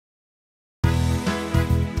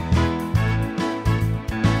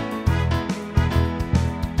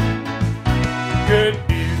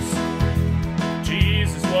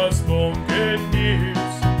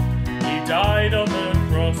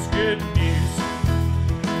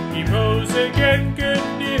He rose again, good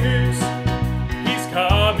news. He's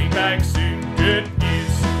coming back soon, good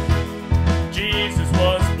news. Jesus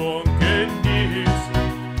was born, good news.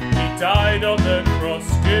 He died on the cross,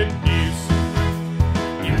 good news.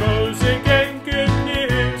 He rose again, good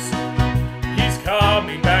news. He's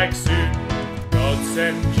coming back soon. God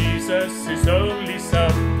sent Jesus, his only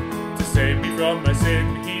Son, to save me from my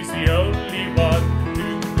sin. He's the only one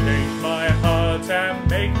who can change my heart and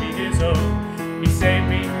make me his own. He saved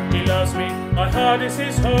me, he loves me, my heart is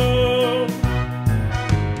his home.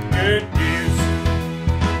 Good news,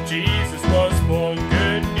 Jesus was born,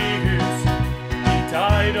 good news. He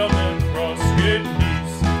died on the cross, good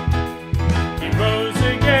news. He rose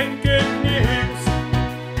again, good news.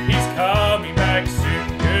 He's coming back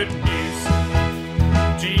soon, good news.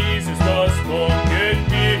 Jesus was born, good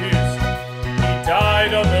news. He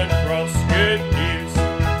died on the cross, good news.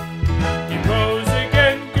 He rose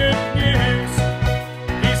again, good news.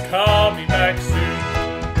 He's coming back soon.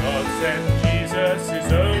 God sent Jesus,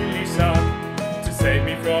 his only Son, to save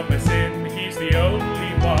me from my sin. He's the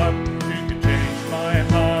only one who can change my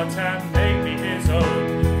heart and make me his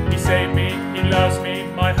own. He saved me, he loves me,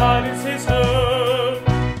 my heart is his home.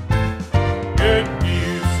 Good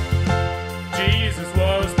news, Jesus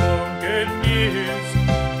was born, good news.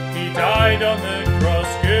 He died on the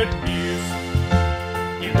cross, good news.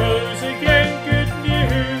 He rose again, good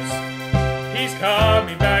news. He's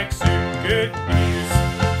coming back soon, good news.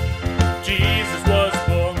 Jesus was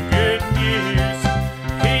born, good news.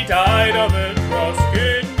 He died on the cross,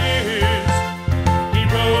 good news. He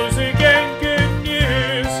rose again, good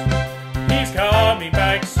news. He's coming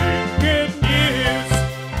back soon, good news.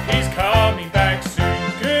 He's coming back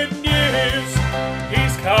soon, good news.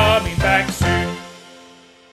 He's coming